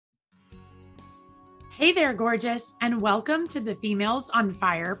Hey there, gorgeous, and welcome to the Females on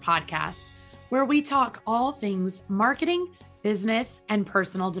Fire podcast, where we talk all things marketing, business, and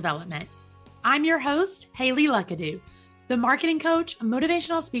personal development. I'm your host, Haley Luckadoo, the marketing coach,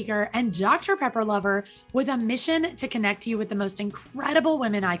 motivational speaker, and Dr. Pepper lover with a mission to connect you with the most incredible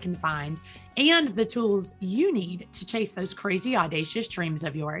women I can find and the tools you need to chase those crazy, audacious dreams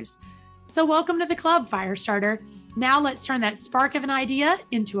of yours. So welcome to the club, Firestarter. Now let's turn that spark of an idea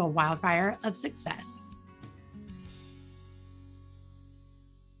into a wildfire of success.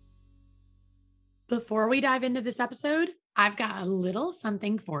 Before we dive into this episode, I've got a little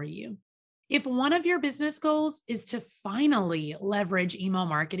something for you. If one of your business goals is to finally leverage email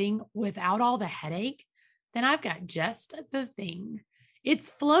marketing without all the headache, then I've got just the thing.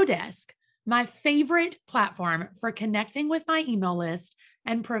 It's Flowdesk, my favorite platform for connecting with my email list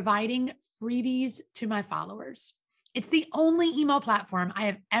and providing freebies to my followers. It's the only email platform I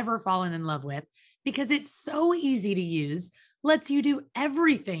have ever fallen in love with because it's so easy to use, lets you do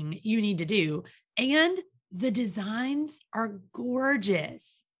everything you need to do, and the designs are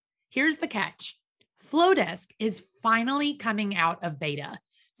gorgeous. Here's the catch. Flowdesk is finally coming out of beta.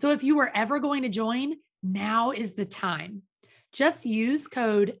 So if you were ever going to join, now is the time. Just use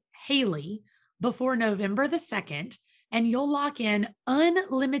code Haley before November the 2nd, and you'll lock in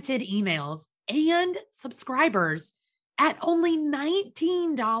unlimited emails and subscribers at only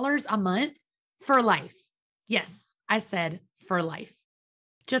 $19 a month for life. Yes, I said for life.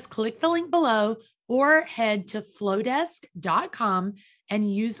 Just click the link below or head to flowdesk.com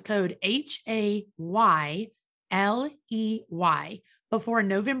and use code HAYLEY before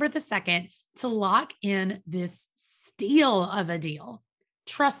November the 2nd to lock in this steal of a deal.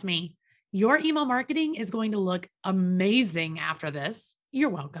 Trust me, your email marketing is going to look amazing after this. You're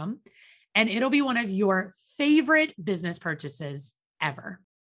welcome. And it'll be one of your favorite business purchases ever.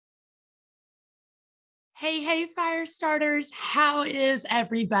 Hey, fire starters. How is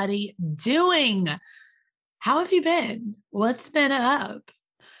everybody doing? How have you been? What's been up?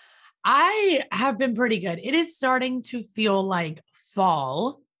 I have been pretty good. It is starting to feel like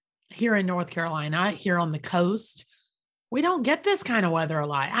fall here in North Carolina, here on the coast. We don't get this kind of weather a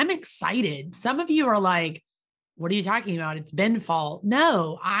lot. I'm excited. Some of you are like, what are you talking about? It's been fall.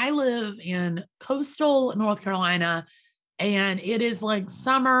 No, I live in coastal North Carolina and it is like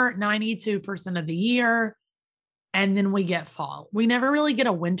summer 92% of the year. And then we get fall. We never really get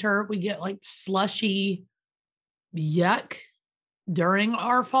a winter. We get like slushy yuck during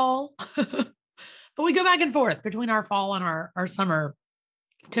our fall. But we go back and forth between our fall and our summer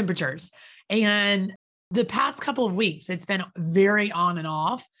temperatures. And the past couple of weeks, it's been very on and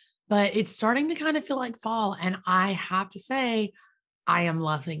off, but it's starting to kind of feel like fall. And I have to say, I am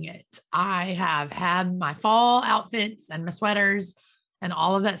loving it. I have had my fall outfits and my sweaters and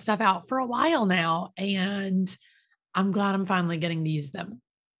all of that stuff out for a while now. And I'm glad I'm finally getting to use them.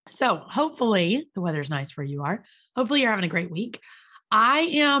 So hopefully the weather's nice where you are. Hopefully you're having a great week. I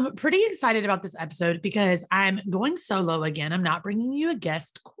am pretty excited about this episode because I'm going solo again. I'm not bringing you a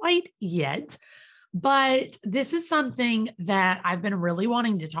guest quite yet, but this is something that I've been really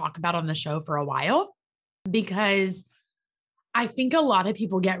wanting to talk about on the show for a while because I think a lot of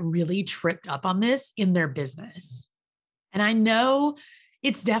people get really tripped up on this in their business. And I know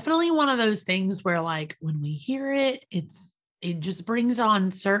it's definitely one of those things where like when we hear it, it just brings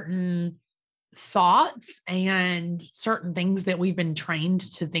on certain thoughts and certain things that we've been trained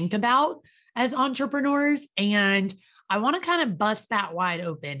to think about as entrepreneurs. And I want to kind of bust that wide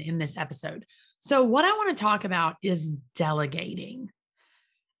open in this episode. So what I want to talk about is delegating.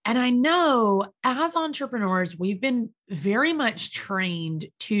 And I know as entrepreneurs, we've been very much trained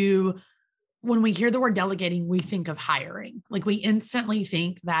to, when we hear the word delegating, we think of hiring. Like we instantly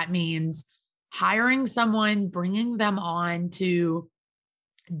think that means hiring someone, bringing them on to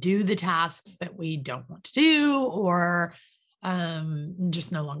do the tasks that we don't want to do, or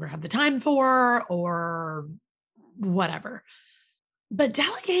just no longer have the time for, or whatever. But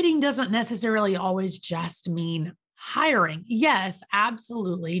delegating doesn't necessarily always just mean hiring. Yes,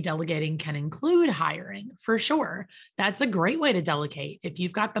 absolutely. Delegating can include hiring for sure. That's a great way to delegate. If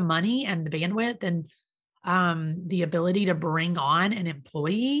you've got the money and the bandwidth and the ability to bring on an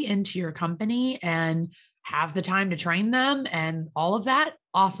employee into your company and have the time to train them and all of that,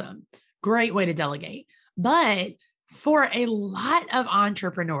 awesome. Great way to delegate. But for a lot of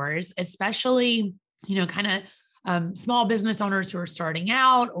entrepreneurs, especially, kind of small business owners who are starting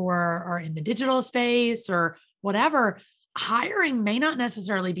out or are in the digital space or whatever, hiring may not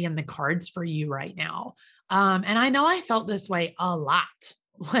necessarily be in the cards for you right now. And I know I felt this way a lot.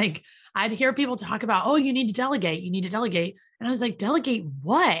 Like I'd hear people talk about, oh, you need to delegate. And I was like, delegate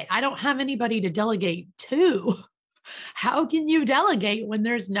what? I don't have anybody to delegate to. How can you delegate when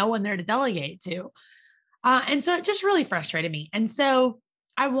there's no one there to delegate to? And so it just really frustrated me. And so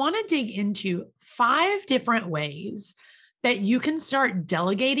I want to dig into 5 different ways that you can start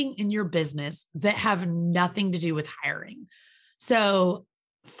delegating in your business that have nothing to do with hiring. So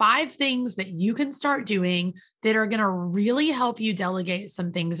 5 things that you can start doing that are going to really help you delegate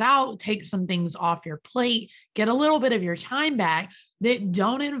some things out, take some things off your plate, get a little bit of your time back that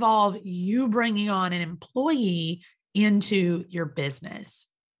don't involve you bringing on an employee into your business.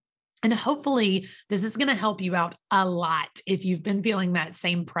 And hopefully, this is going to help you out a lot if you've been feeling that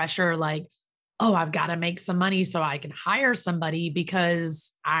same pressure, like, oh, I've got to make some money so I can hire somebody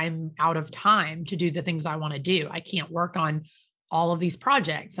because I'm out of time to do the things I want to do. I can't work on all of these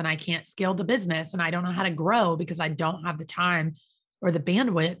projects and I can't scale the business and I don't know how to grow because I don't have the time or the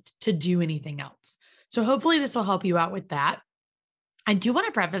bandwidth to do anything else. So hopefully this will help you out with that. I do want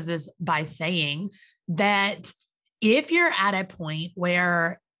to preface this by saying that if you're at a point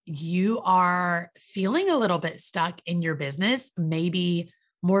where you are feeling a little bit stuck in your business, maybe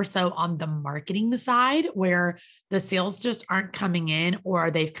more so on the marketing side where the sales just aren't coming in or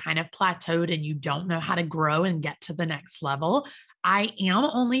they've kind of plateaued and you don't know how to grow and get to the next level, I am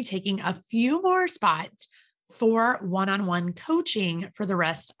only taking a few more spots for one-on-one coaching for the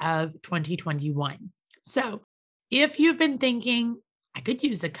rest of 2021. So if you've been thinking, I could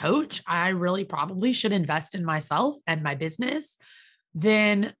use a coach, I really probably should invest in myself and my business,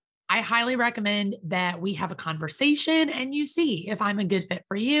 then I highly recommend that we have a conversation and you see if I'm a good fit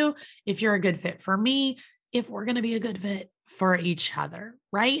for you, if you're a good fit for me, if we're going to be a good fit for each other,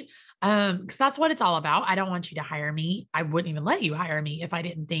 right? Because that's what it's all about. I don't want you to hire me. I wouldn't even let you hire me if I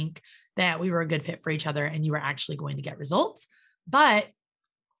didn't think that we were a good fit for each other and you were actually going to get results. But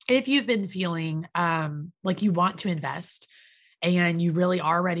if you've been feeling like you want to invest and you really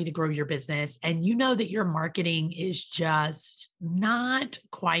are ready to grow your business and you know that your marketing is just not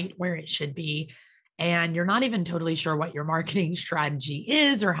quite where it should be, and you're not even totally sure what your marketing strategy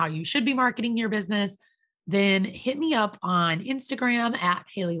is or how you should be marketing your business, then hit me up on Instagram at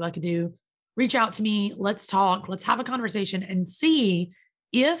Haley Luckadoo. Reach out to me. Let's talk. Let's have a conversation and see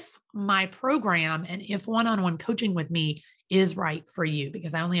if my program and if one-on-one coaching with me is right for you,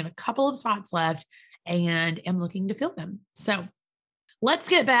 because I only have a couple of spots left and am looking to fill them. So let's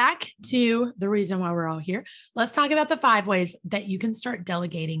get back to the reason why we're all here. Let's talk about the 5 ways that you can start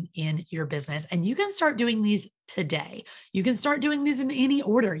delegating in your business. And you can start doing these today. You can start doing these in any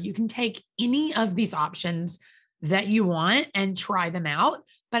order. You can take any of these options that you want and try them out.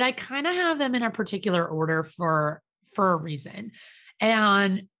 But I kind of have them in a particular order for a reason.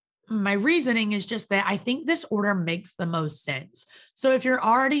 And my reasoning is just that I think this order makes the most sense. So if you're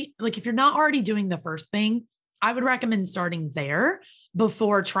not already doing the first thing, I would recommend starting there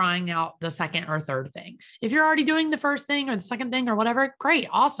before trying out the second or third thing. If you're already doing the first thing or the second thing or whatever, great,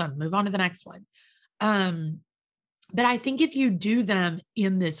 awesome, move on to the next one. But I think if you do them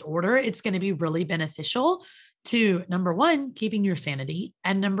in this order, it's going to be really beneficial to, number 1, keeping your sanity,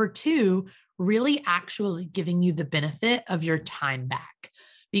 and number 2, really actually giving you the benefit of your time back.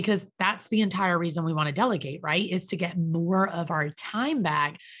 Because that's the entire reason we want to delegate, right? Is to get more of our time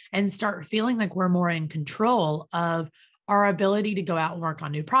back and start feeling like we're more in control of our ability to go out and work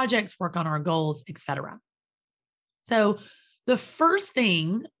on new projects, work on our goals, etc. So the first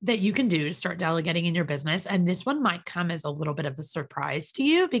thing that you can do to start delegating in your business, and this one might come as a little bit of a surprise to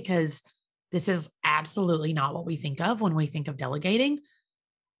you because this is absolutely not what we think of when we think of delegating,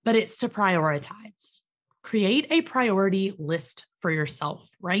 but it's to prioritize. Create a priority list for yourself,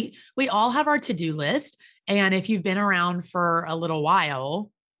 right? We all have our to-do list. And if you've been around for a little while,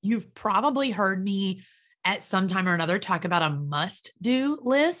 you've probably heard me at some time or another talk about a must-do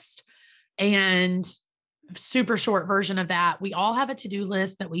list. And super short version of that, we all have a to-do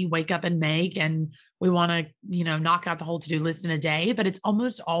list that we wake up and make, and we want to, knock out the whole to-do list in a day, but it's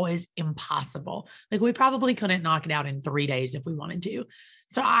almost always impossible. Like we probably couldn't knock it out in 3 days if we wanted to.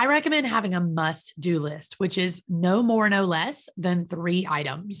 So I recommend having a must-do list, which is no more, no less than 3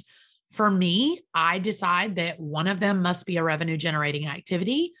 items. For me, I decide that one of them must be a revenue generating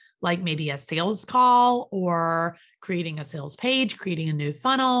activity, like maybe a sales call or creating a sales page, creating a new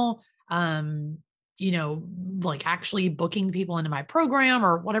funnel, like actually booking people into my program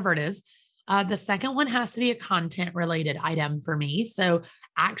or whatever it is. The second one has to be a content related item for me. So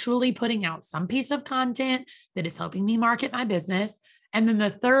actually putting out some piece of content that is helping me market my business. And then the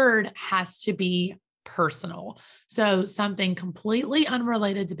third has to be personal. So something completely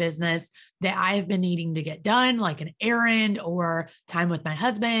unrelated to business that I have been needing to get done, like an errand or time with my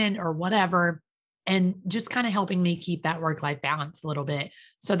husband or whatever. and just kind of helping me keep that work-life balance a little bit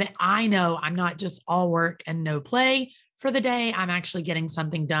so that I know I'm not just all work and no play for the day. I'm actually getting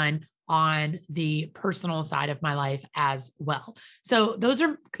something done on the personal side of my life as well. So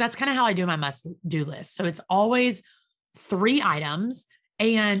that's kind of how I do my must-do list. So it's always 3 items,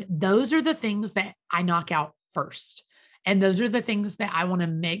 and those are the things that I knock out first. And those are the things that I want to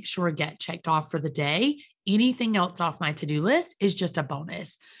make sure get checked off for the day. Anything else off my to-do list is just a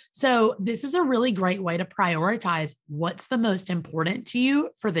bonus. So this is a really great way to prioritize what's the most important to you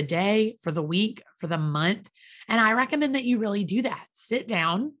for the day, for the week, for the month. And I recommend that you really do that. Sit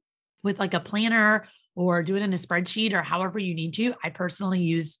down with like a planner or do it in a spreadsheet or however you need to. I personally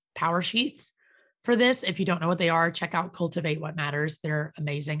use Power Sheets for this. If you don't know what they are, check out Cultivate What Matters. They're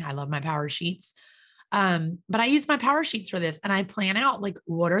amazing. I love my Power Sheets. But I use my Power Sheets for this, and I plan out like,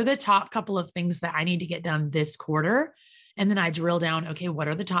 what are the top couple of things that I need to get done this quarter? And then I drill down, okay, what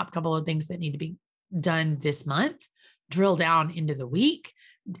are the top couple of things that need to be done this month? Drill down into the week,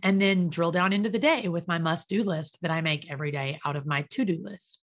 and then drill down into the day with my must-do list that I make every day out of my to-do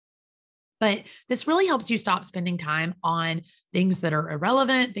list. But this really helps you stop spending time on things that are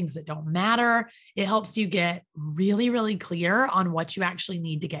irrelevant, things that don't matter. It helps you get really, really clear on what you actually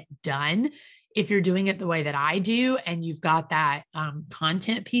need to get done. If you're doing it the way that I do, and you've got that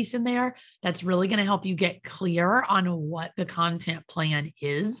content piece in there, that's really going to help you get clear on what the content plan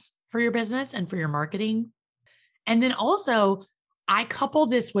is for your business and for your marketing. And then also, I couple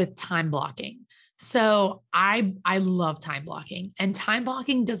this with time blocking. So I love time blocking, and time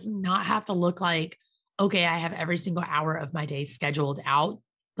blocking does not have to look like, okay, I have every single hour of my day scheduled out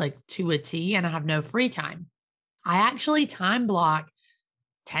like to a T and I have no free time. I actually time block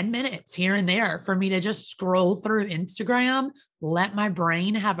 10 minutes here and there for me to just scroll through Instagram, let my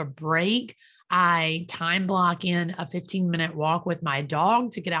brain have a break. I time block in a 15-minute walk with my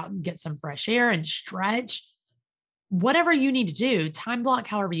dog to get out and get some fresh air and stretch. Whatever you need to do, time block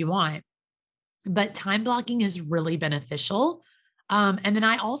however you want. But time blocking is really beneficial. And then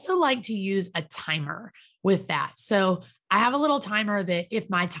I also like to use a timer with that. So I have a little timer that if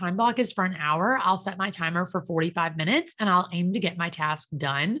my time block is for an hour, I'll set my timer for 45 minutes and I'll aim to get my task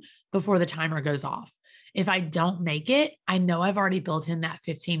done before the timer goes off. If I don't make it, I know I've already built in that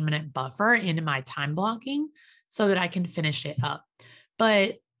 15-minute buffer into my time blocking so that I can finish it up.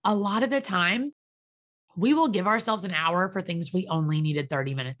 But a lot of the time, we will give ourselves an hour for things we only needed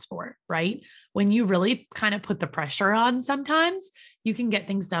 30 minutes for, right? When you really kind of put the pressure on, sometimes you can get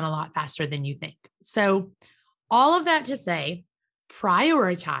things done a lot faster than you think. So all of that to say,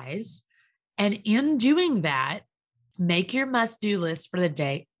 prioritize. And in doing that, make your must-do list for the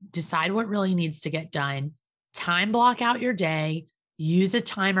day, decide what really needs to get done, time block out your day, use a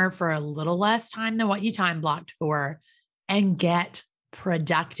timer for a little less time than what you time blocked for, and get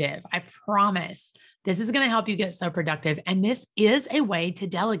productive. I promise this is going to help you get so productive. And this is a way to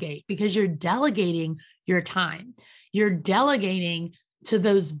delegate because you're delegating your time. You're delegating to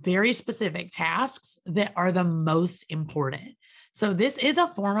those very specific tasks that are the most important. So this is a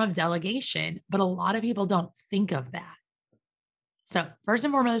form of delegation, but a lot of people don't think of that. So first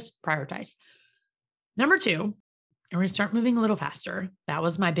and foremost, prioritize. Number 2, and we're going to start moving a little faster. That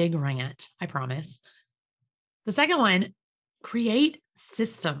was my big rant, I promise. The second one, create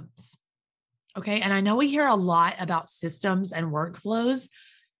systems. Okay. And I know we hear a lot about systems and workflows,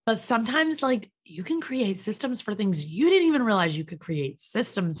 but sometimes like you can create systems for things you didn't even realize you could create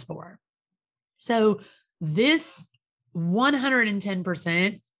systems for. So this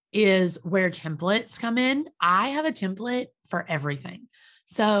 110% is where templates come in. I have a template for everything.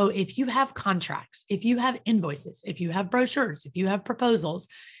 So if you have contracts, if you have invoices, if you have brochures, if you have proposals,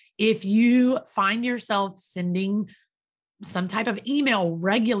 if you find yourself sending some type of email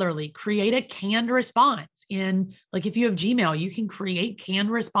regularly, create a canned response in, like if you have Gmail, you can create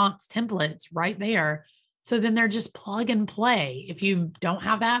canned response templates right there. So then they're just plug and play. If you don't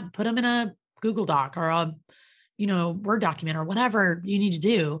have that, put them in a Google Doc or a, Word document or whatever you need to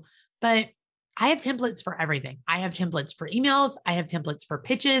do. But I have templates for everything. I have templates for emails. I have templates for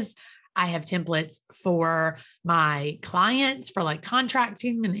pitches. I have templates for my clients for like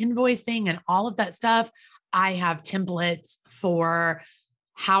contracting and invoicing and all of that stuff. I have templates for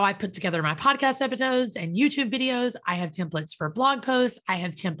how I put together my podcast episodes and YouTube videos. I have templates for blog posts. I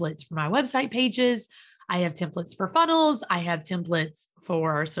have templates for my website pages. I have templates for funnels. I have templates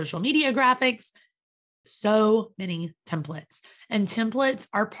for social media graphics. So many templates. And templates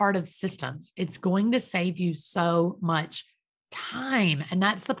are part of systems. It's going to save you so much time. And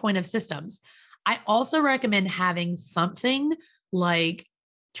that's the point of systems. I also recommend having something like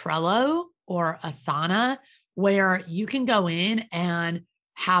Trello or Asana, where you can go in and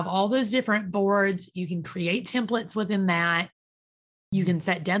have all those different boards. You can create templates within that. You can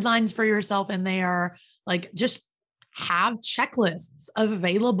set deadlines for yourself in there. Like just have checklists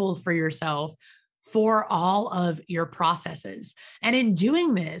available for yourself for all of your processes. And in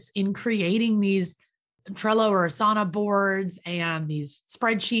doing this, in creating these Trello or Asana boards and these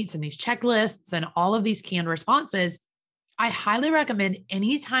spreadsheets and these checklists and all of these canned responses, I highly recommend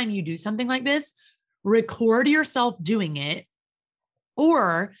anytime you do something like this, record yourself doing it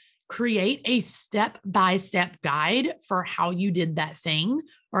or create a step-by-step guide for how you did that thing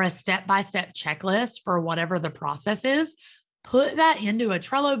or a step-by-step checklist for whatever the process is. Put that into a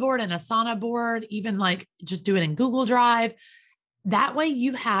Trello board, an Asana board, even like just do it in Google Drive. That way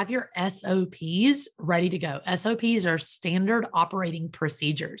you have your SOPs ready to go. SOPs are standard operating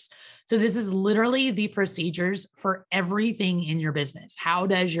procedures. So this is literally the procedures for everything in your business. How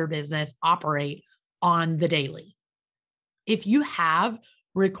does your business operate on the daily? If you have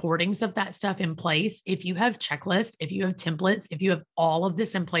recordings of that stuff in place, if you have checklists, if you have templates, if you have all of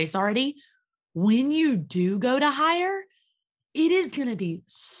this in place already, when you do go to hire, it is going to be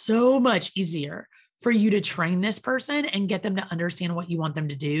so much easier for you to train this person and get them to understand what you want them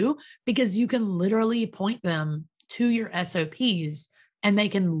to do, because you can literally point them to your SOPs and they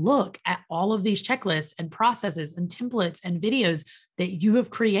can look at all of these checklists and processes and templates and videos that you have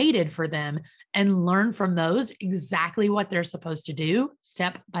created for them and learn from those exactly what they're supposed to do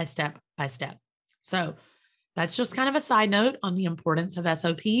step by step by step. So that's just kind of a side note on the importance of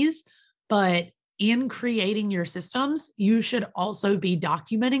SOPs, but in creating your systems, you should also be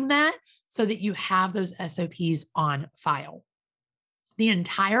documenting that so that you have those SOPs on file. The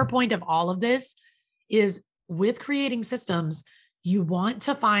entire point of all of this is with creating systems, you want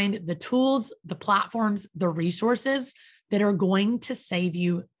to find the tools, the platforms, the resources that are going to save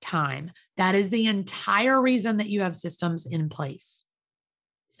you time. That is the entire reason that you have systems in place.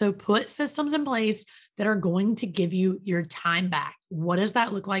 So put systems in place that are going to give you your time back. What does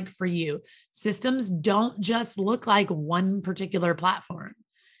that look like for you? Systems don't just look like one particular platform.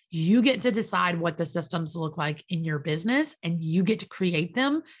 You get to decide what the systems look like in your business and you get to create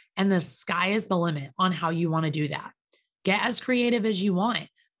them. And the sky is the limit on how you want to do that. Get as creative as you want.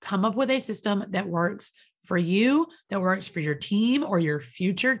 Come up with a system that works for you, that works for your team or your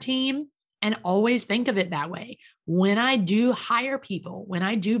future team. And always think of it that way. When I do hire people, when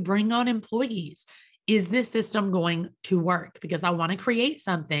I do bring on employees, is this system going to work? Because I want to create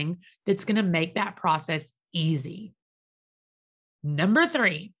something that's going to make that process easy. Number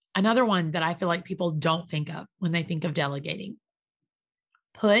 3, another one that I feel like people don't think of when they think of delegating.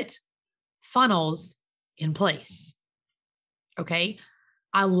 Put funnels in place. Okay.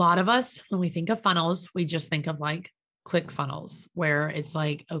 A lot of us, when we think of funnels, we just think of like ClickFunnels, where it's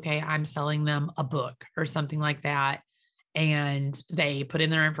like, okay, I'm selling them a book or something like that. And they put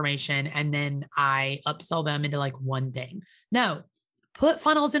in their information and then I upsell them into like one thing. No, put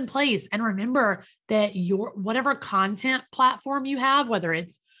funnels in place. And remember that your whatever content platform you have, whether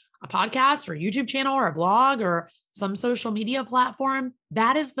it's a podcast or a YouTube channel or a blog or some social media platform,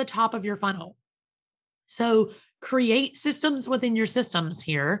 that is the top of your funnel. So create systems within your systems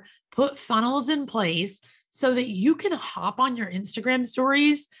here, put funnels in place so that you can hop on your Instagram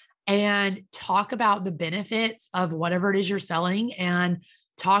stories and talk about the benefits of whatever it is you're selling and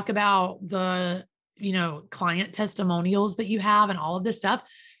talk about the, client testimonials that you have and all of this stuff,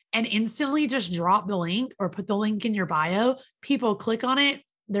 and instantly just drop the link or put the link in your bio. People click on it.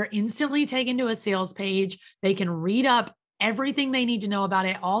 They're instantly taken to a sales page. They can read up everything they need to know about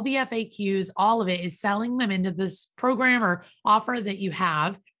it. All the FAQs, all of it is selling them into this program or offer that you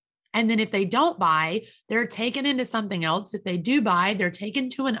have. And then if they don't buy, they're taken into something else. If they do buy, they're taken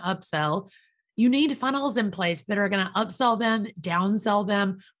to an upsell. You need funnels in place that are going to upsell them, downsell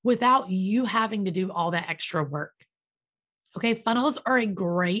them without you having to do all that extra work. Okay. Funnels are a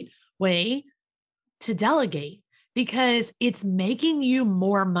great way to delegate because it's making you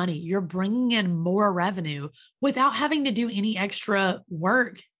more money. You're bringing in more revenue without having to do any extra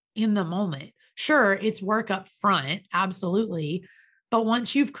work in the moment. Sure, it's work up front. Absolutely. But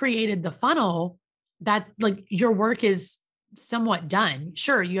once you've created the funnel, that like your work is somewhat done.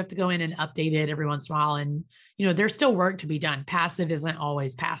 Sure, you have to go in and update it every once in a while. And, there's still work to be done. Passive isn't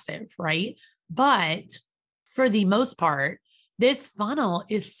always passive, right? But for the most part, this funnel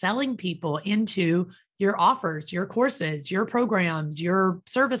is selling people into your offers, your courses, your programs, your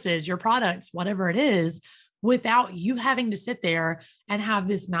services, your products, whatever it is, without you having to sit there and have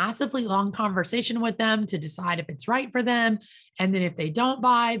this massively long conversation with them to decide if it's right for them. And then if they don't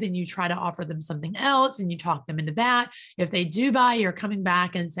buy, then you try to offer them something else and you talk them into that. If they do buy, you're coming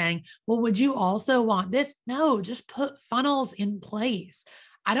back and saying, well, would you also want this? No, just put funnels in place.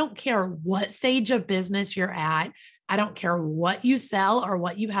 I don't care what stage of business you're at. I don't care what you sell or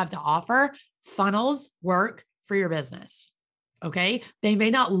what you have to offer. Funnels work for your business. Okay. They may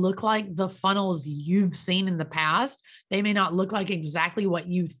not look like the funnels you've seen in the past. They may not look like exactly what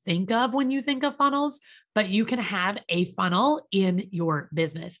you think of when you think of funnels, but you can have a funnel in your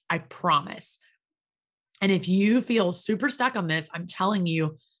business. I promise. And if you feel super stuck on this, I'm telling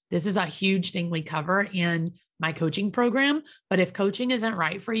you, this is a huge thing we cover in my coaching program. But if coaching isn't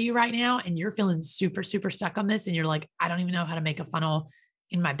right for you right now and you're feeling super, super stuck on this and you're like, I don't even know how to make a funnel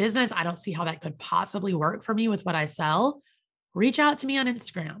in my business, I don't see how that could possibly work for me with what I sell, reach out to me on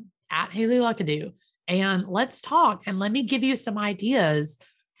Instagram at Haley Luckadoo and let's talk. And let me give you some ideas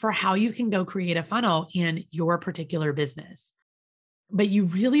for how you can go create a funnel in your particular business. But you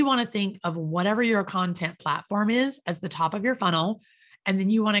really want to think of whatever your content platform is as the top of your funnel. And then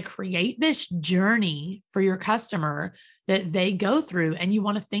you want to create this journey for your customer that they go through. And you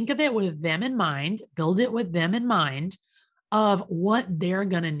want to think of it with them in mind, build it with them in mind of what they're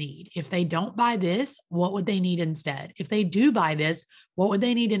going to need. If they don't buy this, what would they need instead? If they do buy this, what would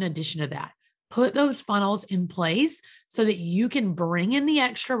they need in addition to that? Put those funnels in place so that you can bring in the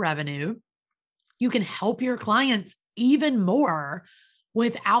extra revenue. You can help your clients even more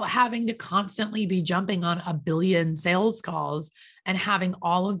without having to constantly be jumping on a billion sales calls and having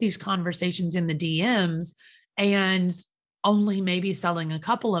all of these conversations in the DMs and only maybe selling a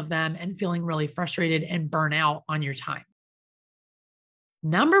couple of them and feeling really frustrated and burn out on your time.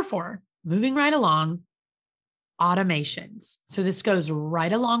 Number 4, moving right along, automations. So this goes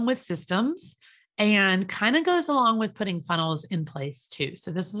right along with systems and kind of goes along with putting funnels in place too.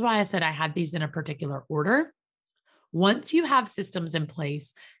 So this is why I said I had these in a particular order. Once you have systems in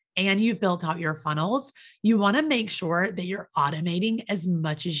place and you've built out your funnels, you want to make sure that you're automating as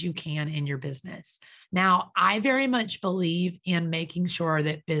much as you can in your business. Now, I very much believe in making sure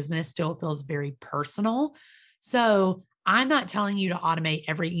that business still feels very personal. So I'm not telling you to automate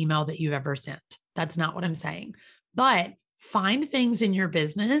every email that you've ever sent. That's not what I'm saying. But find things in your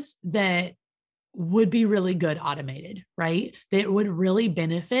business that would be really good automated, right? That would really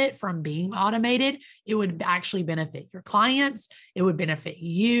benefit from being automated. It would actually benefit your clients. It would benefit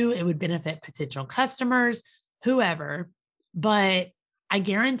you. It would benefit potential customers, whoever. But I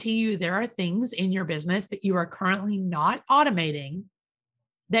guarantee you there are things in your business that you are currently not automating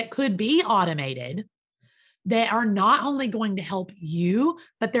that could be automated that are not only going to help you,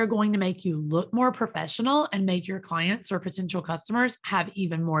 but they're going to make you look more professional and make your clients or potential customers have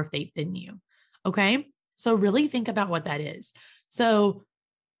even more faith in you. Okay. So really think about what that is. So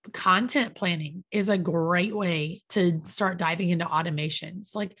content planning is a great way to start diving into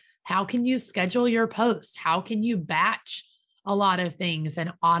automations. Like, how can you schedule your post? How can you batch a lot of things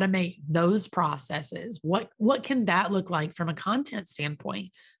and automate those processes? What can that look like from a content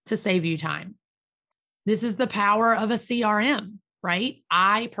standpoint to save you time? This is the power of a CRM, right?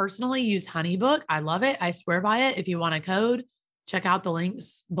 I personally use HoneyBook. I love it. I swear by it. If you want a code, check out the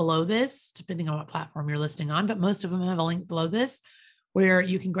links below this, depending on what platform you're listening on, but most of them have a link below this where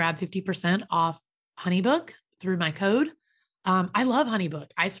you can grab 50% off HoneyBook through my code. I love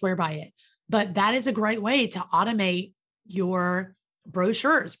HoneyBook. I swear by it. But that is a great way to automate your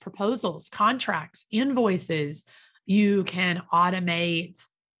brochures, proposals, contracts, invoices. You can automate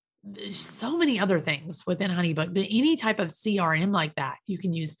so many other things within HoneyBook, but any type of CRM like that, you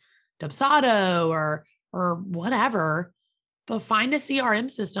can use Dubsado or whatever, but find a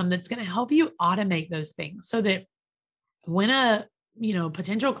CRM system that's going to help you automate those things so that when a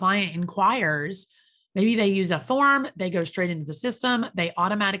potential client inquires, maybe they use a form, they go straight into the system, they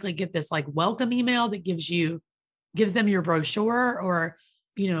automatically get this like welcome email that gives them your brochure or,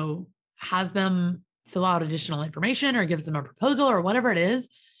 has them fill out additional information or gives them a proposal or whatever it is.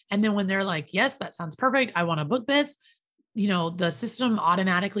 And then when they're like, yes, that sounds perfect, I want to book this, the system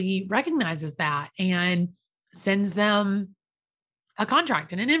automatically recognizes that and sends them a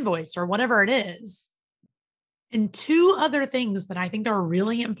contract and an invoice or whatever it is. And 2 other things that I think are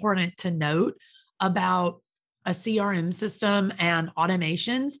really important to note about a CRM system and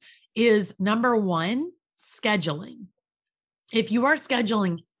automations is number 1, scheduling. If you are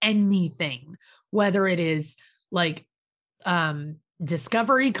scheduling anything, whether it is like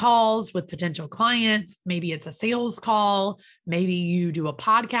discovery calls with potential clients, maybe it's a sales call, maybe you do a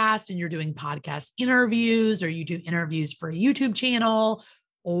podcast and you're doing podcast interviews, or you do interviews for a YouTube channel,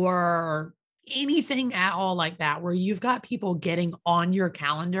 or anything at all like that, where you've got people getting on your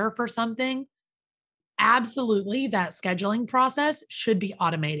calendar for something, absolutely that scheduling process should be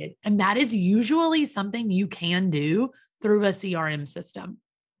automated. And that is usually something you can do through a CRM system.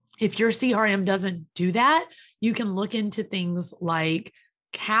 If your CRM doesn't do that, you can look into things like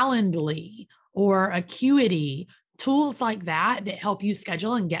Calendly or Acuity, tools like that that help you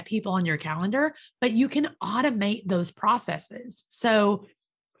schedule and get people on your calendar, but you can automate those processes. So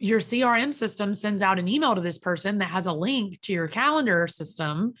your CRM system sends out an email to this person that has a link to your calendar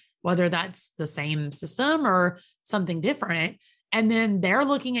system, whether that's the same system or something different. And then they're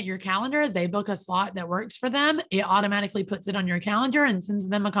looking at your calendar, they book a slot that works for them. It automatically puts it on your calendar and sends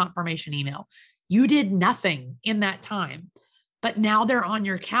them a confirmation email. You did nothing in that time, but now they're on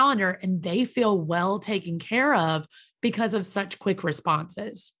your calendar and they feel well taken care of because of such quick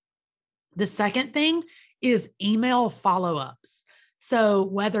responses. The second thing is email follow-ups. So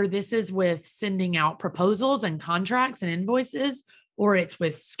whether this is with sending out proposals and contracts and invoices, or it's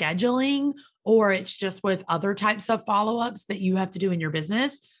with scheduling, or it's just with other types of follow-ups that you have to do in your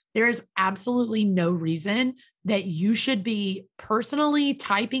business, there is absolutely no reason that you should be personally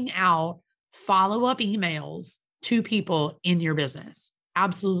typing out follow-up emails to people in your business.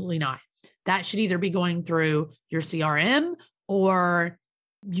 Absolutely not. That should either be going through your CRM or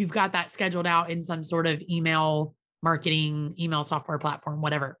you've got that scheduled out in some sort of email marketing, email software platform,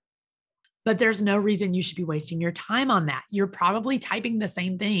 whatever. But there's no reason you should be wasting your time on that. You're probably typing the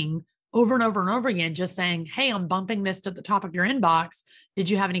same thing over and over and over again, just saying, hey, I'm bumping this to the top of your inbox. Did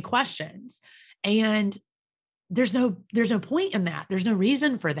you have any questions? And there's no point in that. There's no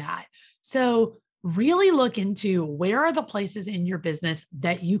reason for that. So really look into where are the places in your business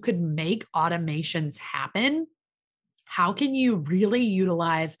that you could make automations happen. How can you really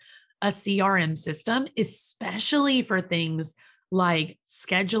utilize a CRM system, especially for things like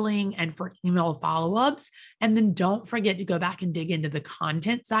scheduling and for email follow-ups? And then don't forget to go back and dig into the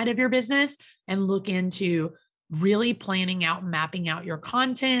content side of your business and look into really planning out, mapping out your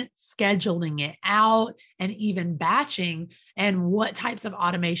content, scheduling it out, and even batching, and what types of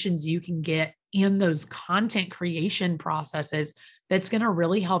automations you can get in those content creation processes that's going to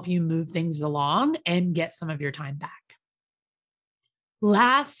really help you move things along and get some of your time back.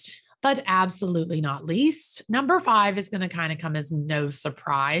 Last, but absolutely not least, number 5 is going to kind of come as no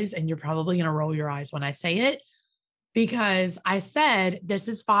surprise, and you're probably going to roll your eyes when I say it, because I said this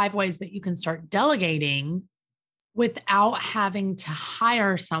is 5 ways that you can start delegating without having to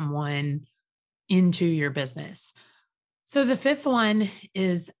hire someone into your business. So the 5th one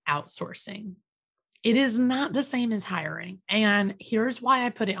is outsourcing. It is not the same as hiring. And here's why I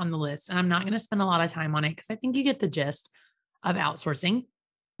put it on the list. And I'm not going to spend a lot of time on it because I think you get the gist of outsourcing.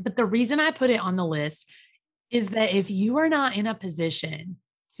 But the reason I put it on the list is that if you are not in a position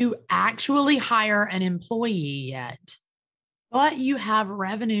to actually hire an employee yet, but you have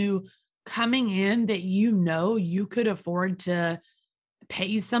revenue coming in that you know you could afford to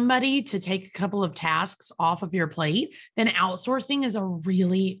pay somebody to take a couple of tasks off of your plate, then outsourcing is a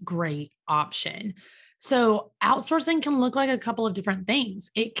really great option. So outsourcing can look like a couple of different things.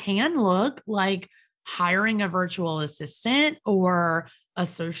 It can look like hiring a virtual assistant or a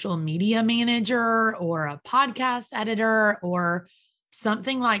social media manager or a podcast editor or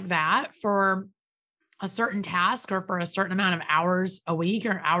something like that for a certain task or for a certain amount of hours a week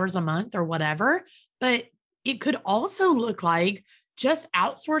or hours a month or whatever. But it could also look like just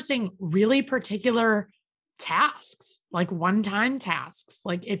outsourcing really particular tasks, like one-time tasks.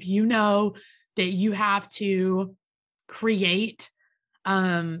 Like if you know that you have to create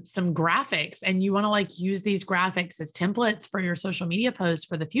some graphics and you want to like use these graphics as templates for your social media posts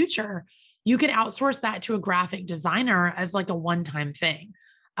for the future, you could outsource that to a graphic designer as like a one-time thing.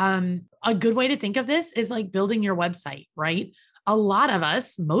 A good way to think of this is like building your website, right? A lot of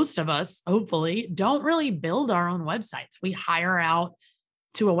us, most of us, hopefully, don't really build our own websites. We hire out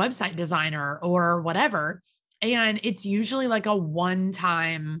to a website designer or whatever. And it's usually like a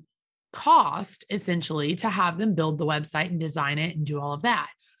one-time cost, essentially, to have them build the website and design it and do all of that.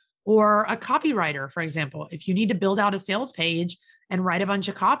 Or a copywriter, for example, if you need to build out a sales page and write a bunch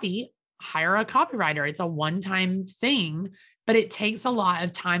of copy, hire a copywriter. It's a one-time thing, but it takes a lot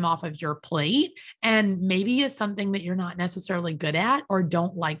of time off of your plate and maybe is something that you're not necessarily good at or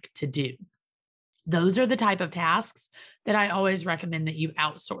don't like to do. Those are the type of tasks that I always recommend that you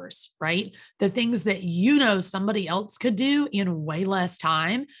outsource, right? The things that you know somebody else could do in way less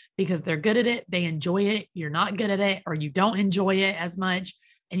time because they're good at it, they enjoy it, you're not good at it, or you don't enjoy it as much,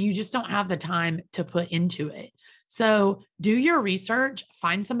 and you just don't have the time to put into it. So do your research,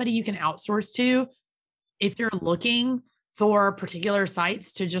 find somebody you can outsource to. If you're looking for particular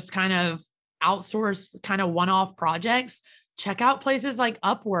sites to just kind of outsource kind of one-off projects, check out places like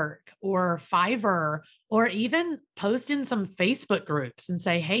Upwork or Fiverr, or even post in some Facebook groups and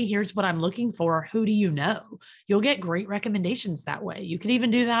say, hey, here's what I'm looking for. Who do you know? You'll get great recommendations that way. You could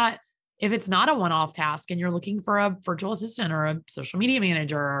even do that If it's not a one-off task and you're looking for a virtual assistant or a social media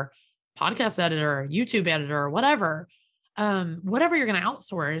manager or podcast editor, or YouTube editor, or whatever, whatever you're going to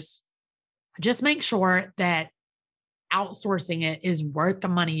outsource, just make sure that outsourcing it is worth the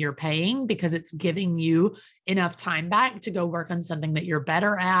money you're paying because it's giving you enough time back to go work on something that you're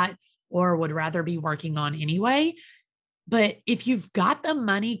better at or would rather be working on anyway. But if you've got the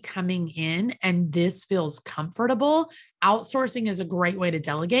money coming in and this feels comfortable, outsourcing is a great way to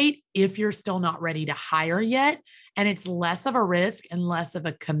delegate if you're still not ready to hire yet. And it's less of a risk and less of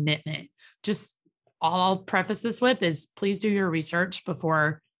a commitment. Just all I'll preface this with is please do your research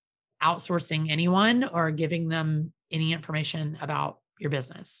before outsourcing anyone or giving them any information about your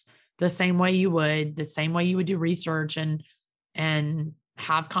business. The same way you would do research and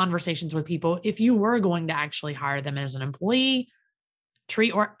have conversations with people. If you were going to actually hire them as an employee,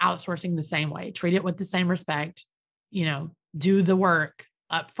 treat or outsourcing the same way, treat it with the same respect, do the work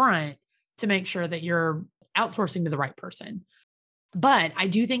up front to make sure that you're outsourcing to the right person. But I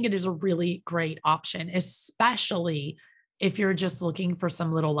do think it is a really great option, especially if you're just looking for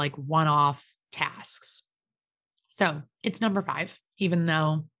some little like one-off tasks. So it's number 5, even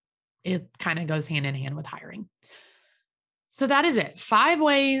though it kind of goes hand in hand with hiring. So that is it. 5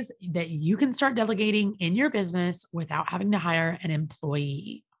 ways that you can start delegating in your business without having to hire an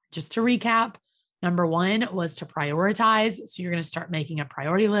employee. Just to recap, number 1 was to prioritize. So you're going to start making a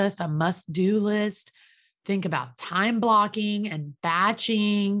priority list, a must-do list. Think about time blocking and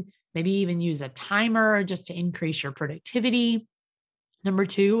batching, maybe even use a timer just to increase your productivity. Number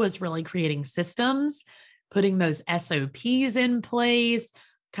 2 was really creating systems, putting those SOPs in place,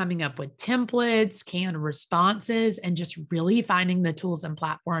 coming up with templates, canned responses, and just really finding the tools and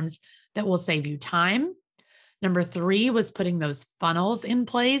platforms that will save you time. Number 3 was putting those funnels in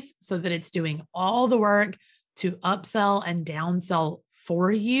place so that it's doing all the work to upsell and downsell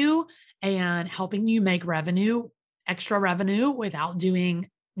for you and helping you make extra revenue without doing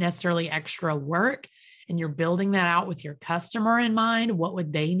necessarily extra work. And you're building that out with your customer in mind. What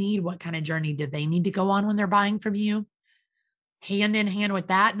would they need? What kind of journey do they need to go on when they're buying from you? Hand in hand with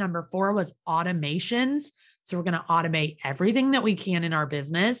that, number 4 was automations. So we're going to automate everything that we can in our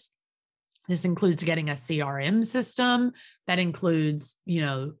business. This includes getting a CRM system. That includes,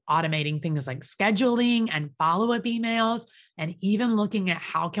 automating things like scheduling and follow-up emails, and even looking at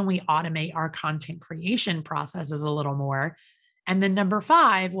how can we automate our content creation processes a little more. And then number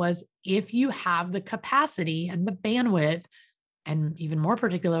 5 was if you have the capacity and the bandwidth, and even more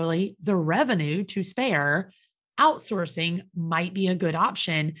particularly, the revenue to spare, outsourcing might be a good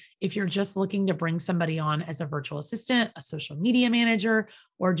option if you're just looking to bring somebody on as a virtual assistant, a social media manager,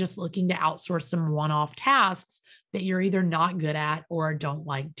 or just looking to outsource some one-off tasks that you're either not good at or don't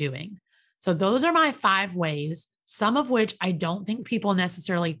like doing. So those are my 5 ways, some of which I don't think people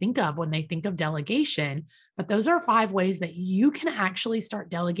necessarily think of when they think of delegation, but those are 5 ways that you can actually start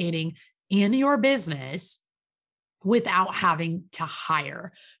delegating in your business without having to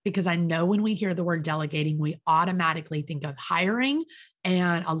hire. Because I know when we hear the word delegating, we automatically think of hiring.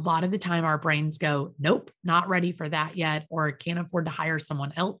 And a lot of the time our brains go, nope, not ready for that yet, or can't afford to hire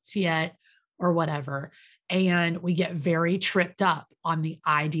someone else yet, or whatever. And we get very tripped up on the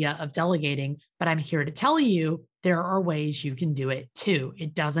idea of delegating. But I'm here to tell you, there are ways you can do it too.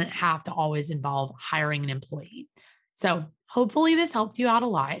 It doesn't have to always involve hiring an employee. So hopefully this helped you out a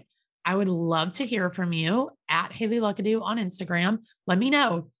lot. I would love to hear from you at Haley Luckadoo on Instagram. Let me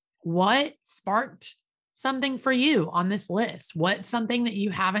know what sparked something for you on this list. What's something that you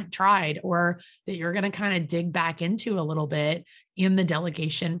haven't tried or that you're going to kind of dig back into a little bit in the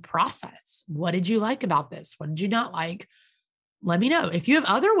delegation process? What did you like about this? What did you not like? Let me know. If you have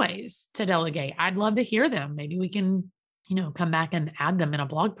other ways to delegate, I'd love to hear them. Maybe we can, come back and add them in a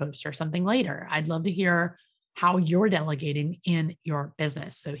blog post or something later. I'd love to hear how you're delegating in your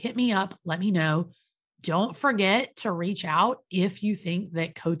business. So hit me up, let me know. Don't forget to reach out if you think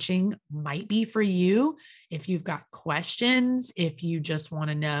that coaching might be for you. If you've got questions, if you just want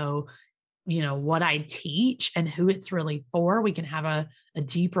to know, what I teach and who it's really for, we can have a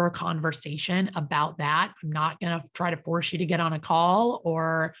deeper conversation about that. I'm not going to try to force you to get on a call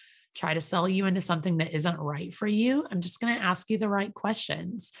or try to sell you into something that isn't right for you. I'm just going to ask you the right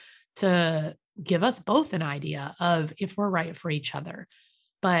questions to give us both an idea of if we're right for each other.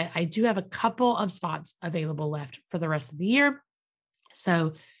 But I do have a couple of spots available left for the rest of the year.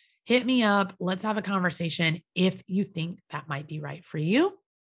 So hit me up. Let's have a conversation if you think that might be right for you.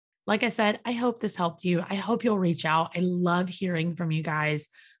 Like I said, I hope this helped you. I hope you'll reach out. I love hearing from you guys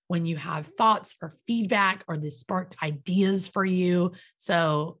when you have thoughts or feedback or this sparked ideas for you.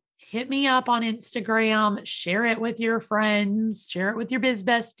 So hit me up on Instagram, share it with your friends, share it with your biz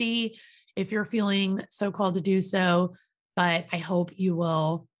bestie if you're feeling so called to do so. But I hope you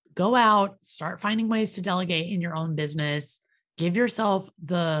will go out, start finding ways to delegate in your own business, give yourself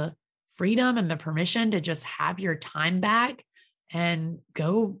the freedom and the permission to just have your time back and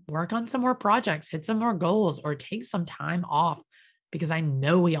go work on some more projects, hit some more goals, or take some time off, because I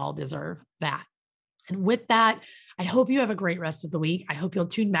know we all deserve that. And with that, I hope you have a great rest of the week. I hope you'll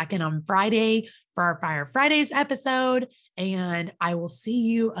tune back in on Friday for our Fire Fridays episode, and I will see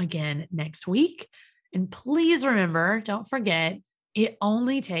you again next week. And please remember, don't forget, it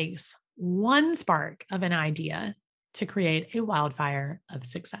only takes one spark of an idea to create a wildfire of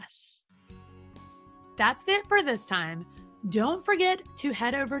success. That's it for this time. Don't forget to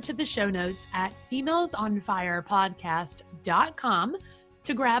head over to the show notes at femalesonfirepodcast.com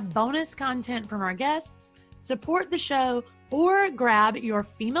to grab bonus content from our guests, support the show, or grab your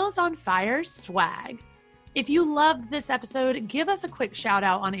Females on Fire swag. If you loved this episode, give us a quick shout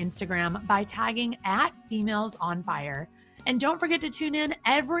out on Instagram by tagging @FemalesOnFire. And don't forget to tune in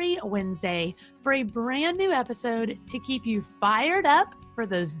every Wednesday for a brand new episode to keep you fired up for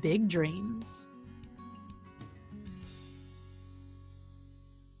those big dreams.